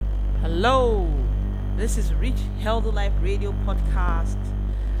Hello, this is Rich Healthy Life Radio Podcast,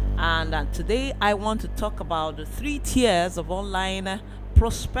 and today I want to talk about the three tiers of online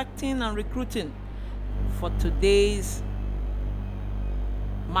prospecting and recruiting for today's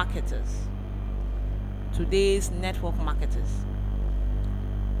marketers, today's network marketers.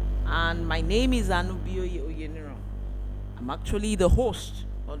 And my name is Anubioye Oyeniro. I'm actually the host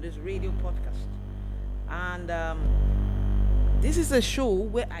of this radio podcast, and this is a show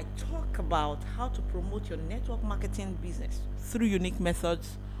where I talk about how to promote your network marketing business through unique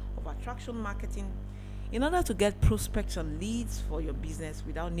methods of attraction marketing in order to get prospects and leads for your business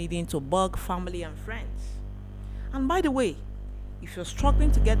without needing to bug family and friends. And by the way, if you're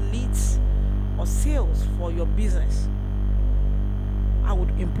struggling to get leads or sales for your business, I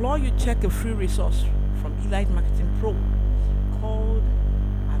would implore you check a free resource from Elite Marketing Pro called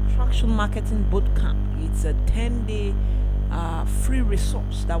Attraction Marketing Bootcamp. It's a 10-day free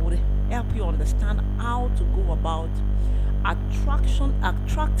resource that would help you understand how to go about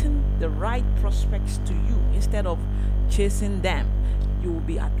attracting the right prospects to you instead of chasing them. You will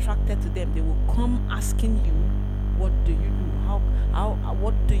be attracted to them. They will come asking you, what do you do?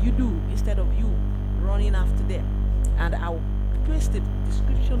 What do you do, instead of you running after them. And I'll paste the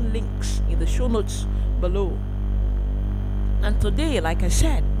description links in the show notes below. And today, like I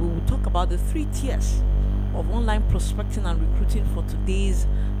said, we will talk about the three tiers of online prospecting and recruiting for today's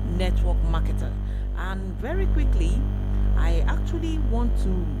network marketer. And very quickly, I actually want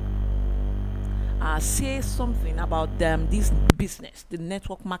to say something about this business, the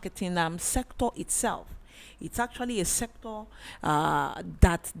network marketing sector itself. It's actually a sector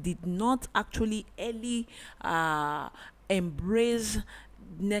that did not actually early embrace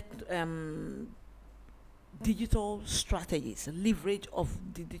net digital strategies, leverage of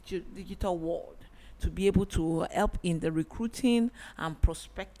the digital world to be able to help in the recruiting and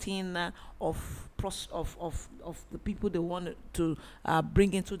prospecting of the people they want to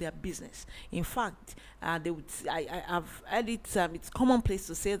bring into their business. In fact, they would I've heard it. It's commonplace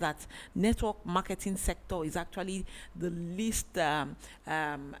to say that network marketing sector is actually the least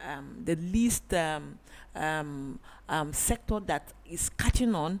sector that is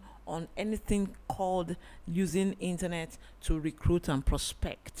catching on anything called using internet to recruit and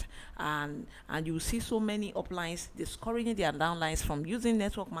prospect, and you see so many uplines discouraging their downlines from using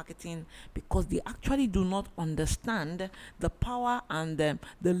network marketing because they actually do not understand the power and the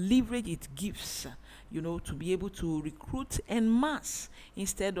leverage it gives, to be able to recruit en masse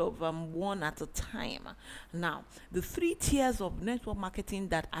instead of one at a time. Now, the three tiers of network marketing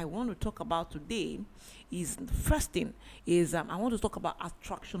that I want to talk about today is, the first thing is, I want to talk about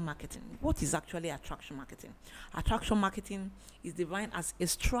attraction marketing. What is actually attraction marketing? Attraction marketing is defined as a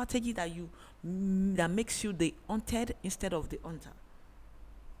strategy that makes you the hunted instead of the hunter.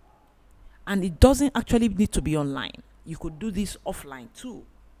 And it doesn't actually need to be online. You could do this offline too.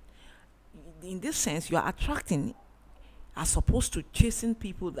 In this sense, you are attracting as opposed to chasing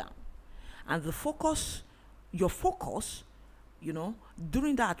people down. And your focus,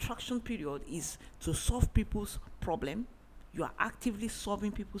 during the attraction period is to solve people's problem. You are actively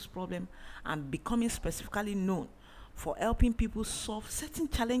solving people's problem and becoming specifically known for helping people solve certain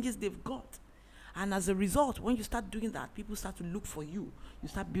challenges they've got. And as a result, when you start doing that, people start to look for you. You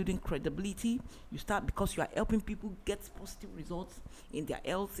start building credibility. Because you are helping people get positive results in their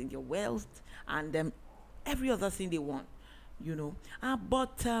health, in their wealth, and every other thing they want. And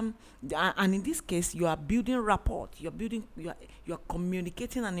in this case, you are building rapport. You're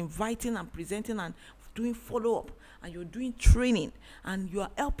communicating and inviting and presenting and doing follow up, and you're doing training, and you are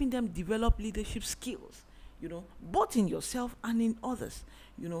helping them develop leadership skills, both in yourself and in others.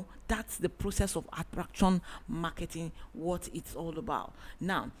 That's the process of attraction marketing, what it's all about.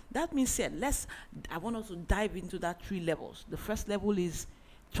 Now, that being said, I want us to dive into that three levels. The first level is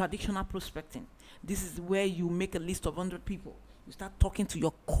traditional prospecting. This is where you make a list of 100 people. You start talking to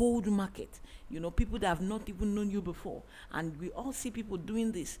your cold market, people that have not even known you before. And we all see people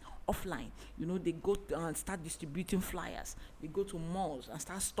doing this offline. They go and start distributing flyers. They go to malls and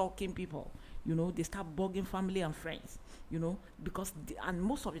start stalking people. They start bugging family and friends, because, and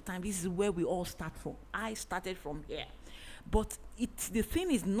most of the time, this is where we all start from. I started from here. But the thing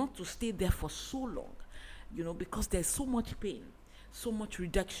is not to stay there for so long, because there's so much pain, so much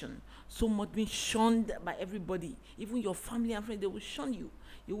rejection, so much being shunned by everybody. Even your family and friends, they will shun you.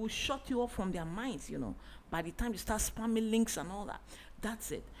 They will shut you off from their minds, by the time you start spamming links and all that.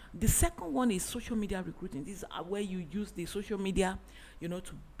 That's it. The second one is social media recruiting. This is where you use the social media, to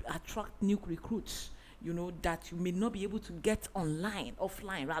attract new recruits, that you may not be able to get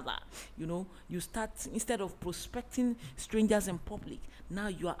offline rather. You start, instead of prospecting strangers in public, now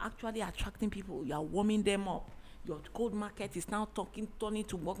you are actually attracting people, you are warming them up. Your cold market is now turning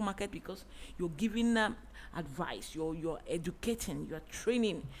to work market, because you're giving them advice, you're educating, you're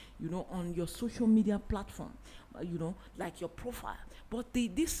training, on your social media platform, like your profile. But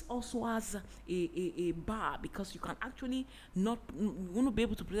this also has a bar, because you can actually not, you want to be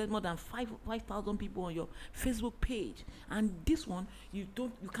able to present more than 5,000 people on your Facebook page. And this one, you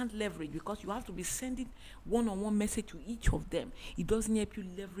can't leverage, because you have to be sending one-on-one message to each of them. It doesn't help you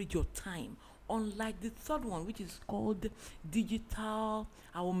leverage your time. Unlike the third one, which is called digital,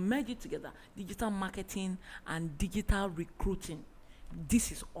 I will merge it together, digital marketing and digital recruiting.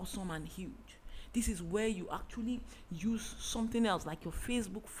 This is awesome and huge. This is where you actually use something else like your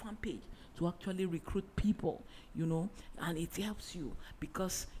Facebook fan page to actually recruit people, and it helps you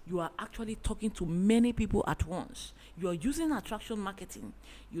because you are actually talking to many people at once. You are using attraction marketing,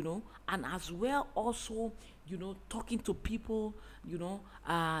 and as well also, talking to people,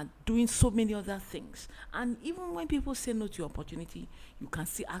 doing so many other things. And even when people say no to your opportunity, you can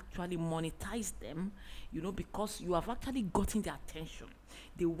still actually monetize them, because you have actually gotten their attention.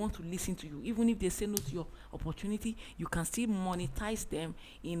 They want to listen to you. Even if they say no to your opportunity, you can still monetize them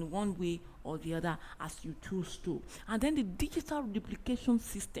in one way or the other as you choose to. And then the digital duplication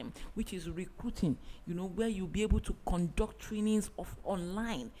system, which is recruiting, where you'll be able to conduct trainings of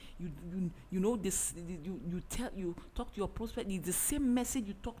online. You talk to your prospect. It's the same message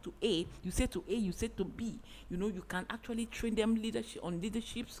you talk to A, you say to A, you say to B. You can actually train them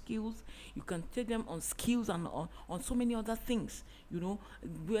leadership skills. You can train them on skills and on so many other things,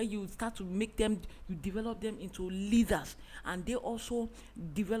 where you start to make them, you develop them into leaders, and they also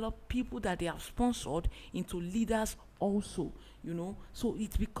develop people that they have sponsored into leaders also. So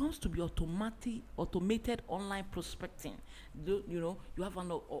it becomes to be automated online prospecting. You have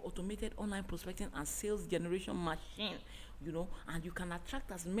an automated online prospecting and sales generation machine, and you can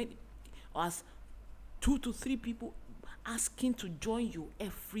attract as many as 2 to 3 people asking to join you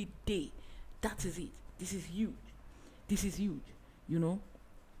every day. That is it. This is huge.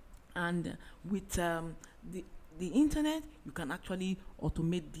 And with the internet, you can actually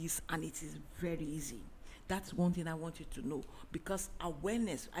automate this, and it is very easy. That's one thing I want you to know, because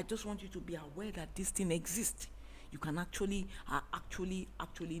awareness, I just want you to be aware that this thing exists. You can actually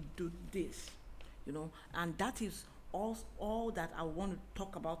do this, and that is all that I want to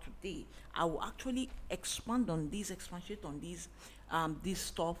talk about today. I will actually expand on this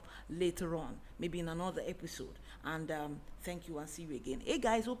stuff later on, maybe in another episode. And thank you, and see you again. Hey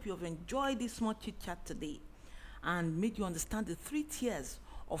guys, hope you have enjoyed this small chit chat today and made you understand the 3 tiers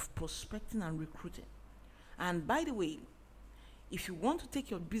of prospecting and recruiting. And by the way, if you want to take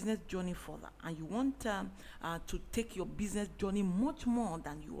your business journey further, and you want to take your business journey much more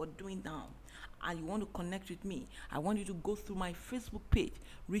than you are doing now, and you want to connect with me, I want you to go through my Facebook page,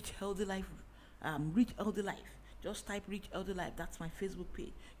 Rich Healthy Life. Just type Rich Healthy Life. That's my Facebook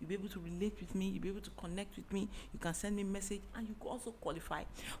page. You'll be able to relate with me. You'll be able to connect with me. You can send me a message, and you can also qualify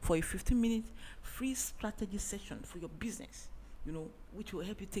for a 15-minute free strategy session for your business, which will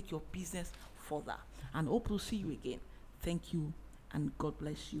help you take your business further. And hope to see you again. Thank you, and God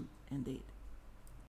bless you indeed.